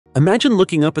Imagine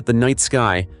looking up at the night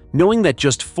sky, knowing that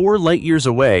just 4 light-years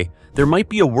away, there might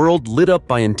be a world lit up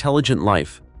by intelligent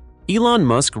life. Elon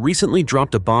Musk recently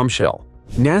dropped a bombshell.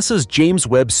 NASA's James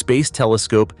Webb Space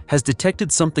Telescope has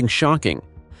detected something shocking: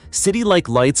 city-like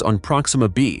lights on Proxima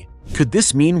b. Could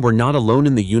this mean we're not alone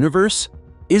in the universe?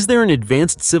 Is there an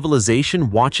advanced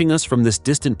civilization watching us from this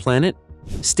distant planet?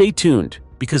 Stay tuned,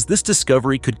 because this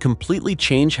discovery could completely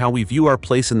change how we view our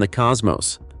place in the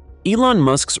cosmos. Elon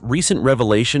Musk's recent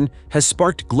revelation has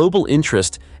sparked global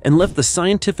interest and left the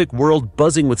scientific world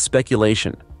buzzing with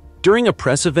speculation. During a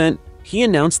press event, he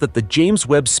announced that the James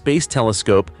Webb Space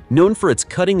Telescope, known for its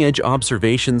cutting-edge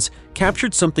observations,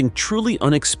 captured something truly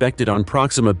unexpected on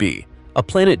Proxima b, a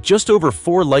planet just over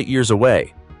 4 light-years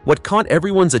away. What caught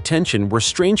everyone's attention were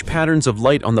strange patterns of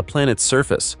light on the planet's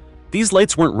surface. These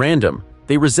lights weren't random.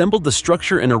 They resembled the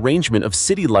structure and arrangement of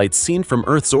city lights seen from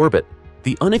Earth's orbit.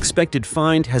 The unexpected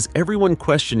find has everyone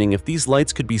questioning if these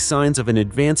lights could be signs of an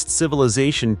advanced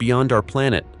civilization beyond our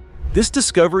planet. This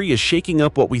discovery is shaking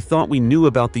up what we thought we knew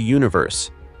about the universe.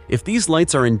 If these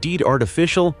lights are indeed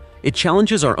artificial, it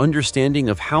challenges our understanding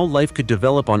of how life could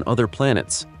develop on other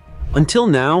planets. Until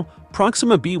now,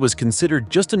 Proxima b was considered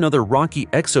just another rocky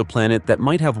exoplanet that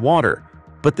might have water,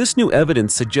 but this new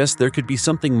evidence suggests there could be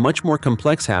something much more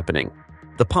complex happening.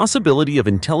 The possibility of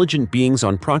intelligent beings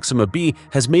on Proxima b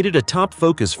has made it a top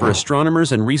focus for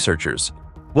astronomers and researchers.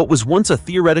 What was once a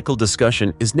theoretical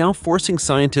discussion is now forcing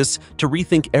scientists to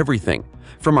rethink everything,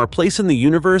 from our place in the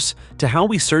universe to how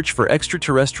we search for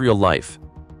extraterrestrial life.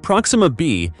 Proxima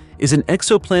b is an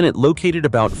exoplanet located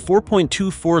about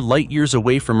 4.24 light-years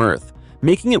away from Earth,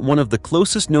 making it one of the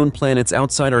closest known planets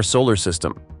outside our solar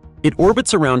system. It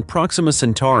orbits around Proxima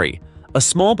Centauri, a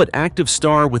small but active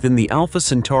star within the Alpha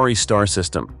Centauri star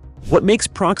system. What makes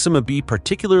Proxima b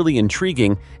particularly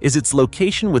intriguing is its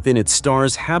location within its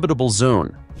star's habitable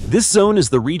zone. This zone is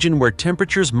the region where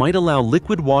temperatures might allow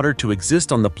liquid water to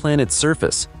exist on the planet's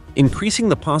surface, increasing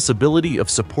the possibility of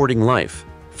supporting life.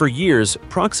 For years,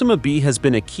 Proxima b has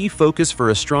been a key focus for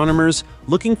astronomers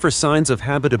looking for signs of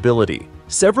habitability.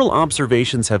 Several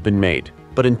observations have been made,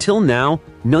 but until now,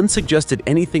 none suggested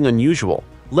anything unusual,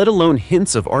 let alone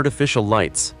hints of artificial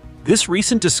lights. This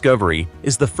recent discovery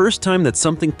is the first time that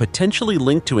something potentially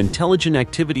linked to intelligent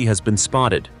activity has been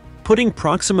spotted, putting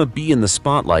Proxima b in the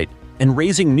spotlight and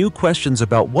raising new questions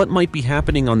about what might be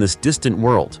happening on this distant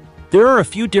world. There are a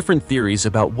few different theories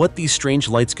about what these strange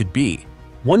lights could be.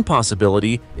 One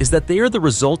possibility is that they are the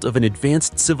result of an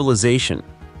advanced civilization.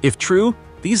 If true,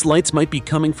 these lights might be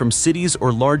coming from cities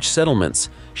or large settlements,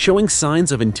 showing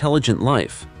signs of intelligent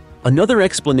life. Another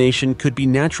explanation could be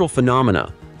natural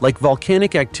phenomena, like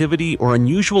volcanic activity or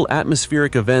unusual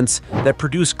atmospheric events that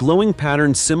produce glowing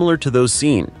patterns similar to those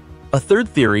seen. A third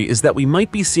theory is that we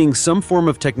might be seeing some form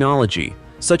of technology,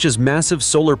 such as massive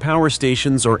solar power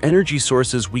stations or energy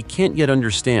sources we can't yet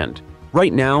understand.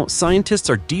 Right now, scientists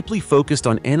are deeply focused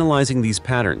on analyzing these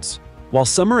patterns. While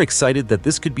some are excited that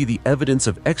this could be the evidence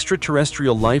of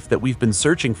extraterrestrial life that we've been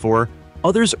searching for,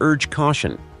 others urge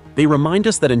caution. They remind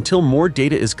us that until more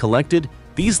data is collected,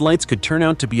 these lights could turn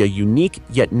out to be a unique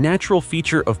yet natural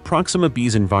feature of Proxima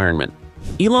b's environment.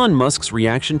 Elon Musk's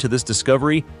reaction to this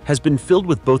discovery has been filled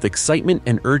with both excitement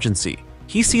and urgency.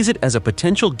 He sees it as a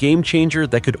potential game-changer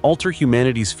that could alter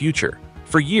humanity's future.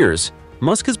 For years,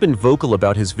 Musk has been vocal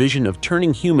about his vision of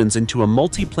turning humans into a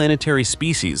multi-planetary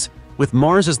species, with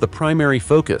Mars as the primary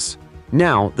focus.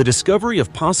 Now, the discovery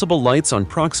of possible lights on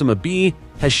Proxima b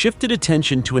has shifted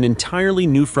attention to an entirely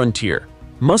new frontier.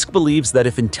 Musk believes that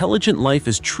if intelligent life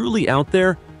is truly out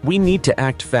there, we need to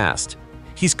act fast.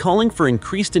 He's calling for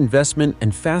increased investment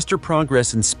and faster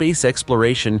progress in space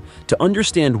exploration to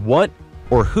understand what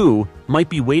or who might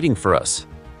be waiting for us.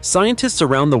 Scientists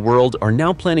around the world are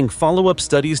now planning follow-up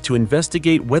studies to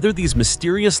investigate whether these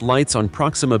mysterious lights on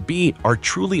Proxima b are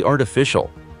truly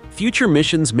artificial. Future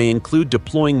missions may include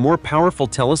deploying more powerful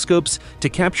telescopes to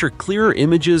capture clearer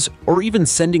images or even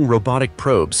sending robotic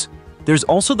probes. There's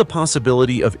also the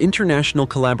possibility of international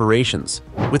collaborations,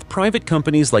 with private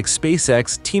companies like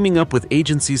SpaceX teaming up with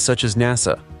agencies such as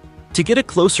NASA. To get a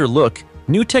closer look,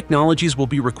 new technologies will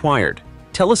be required.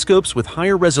 Telescopes with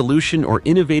higher resolution or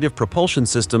innovative propulsion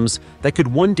systems that could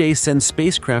one day send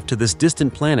spacecraft to this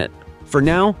distant planet. For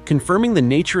now, confirming the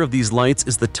nature of these lights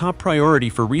is the top priority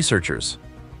for researchers.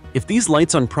 If these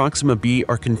lights on Proxima b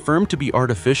are confirmed to be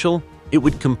artificial, it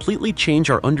would completely change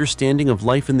our understanding of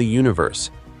life in the universe.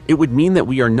 It would mean that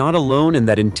we are not alone and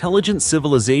that intelligent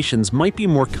civilizations might be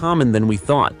more common than we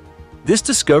thought. This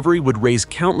discovery would raise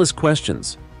countless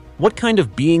questions. What kind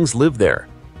of beings live there?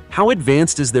 How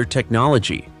advanced is their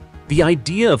technology? The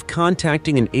idea of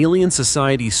contacting an alien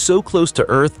society so close to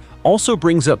Earth also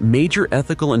brings up major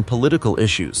ethical and political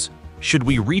issues. Should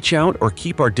we reach out or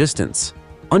keep our distance?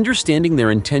 Understanding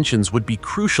their intentions would be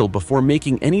crucial before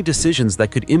making any decisions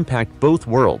that could impact both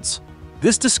worlds.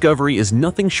 This discovery is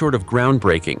nothing short of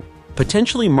groundbreaking,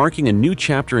 potentially marking a new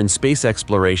chapter in space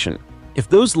exploration. If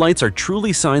those lights are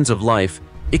truly signs of life,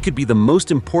 it could be the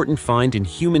most important find in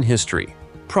human history.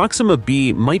 Proxima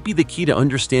b might be the key to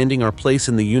understanding our place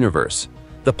in the universe.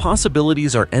 The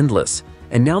possibilities are endless,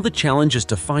 and now the challenge is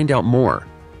to find out more.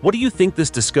 What do you think this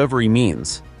discovery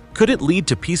means? Could it lead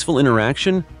to peaceful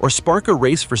interaction or spark a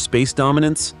race for space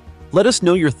dominance? Let us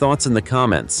know your thoughts in the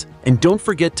comments, and don't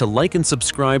forget to like and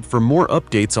subscribe for more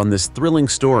updates on this thrilling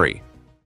story.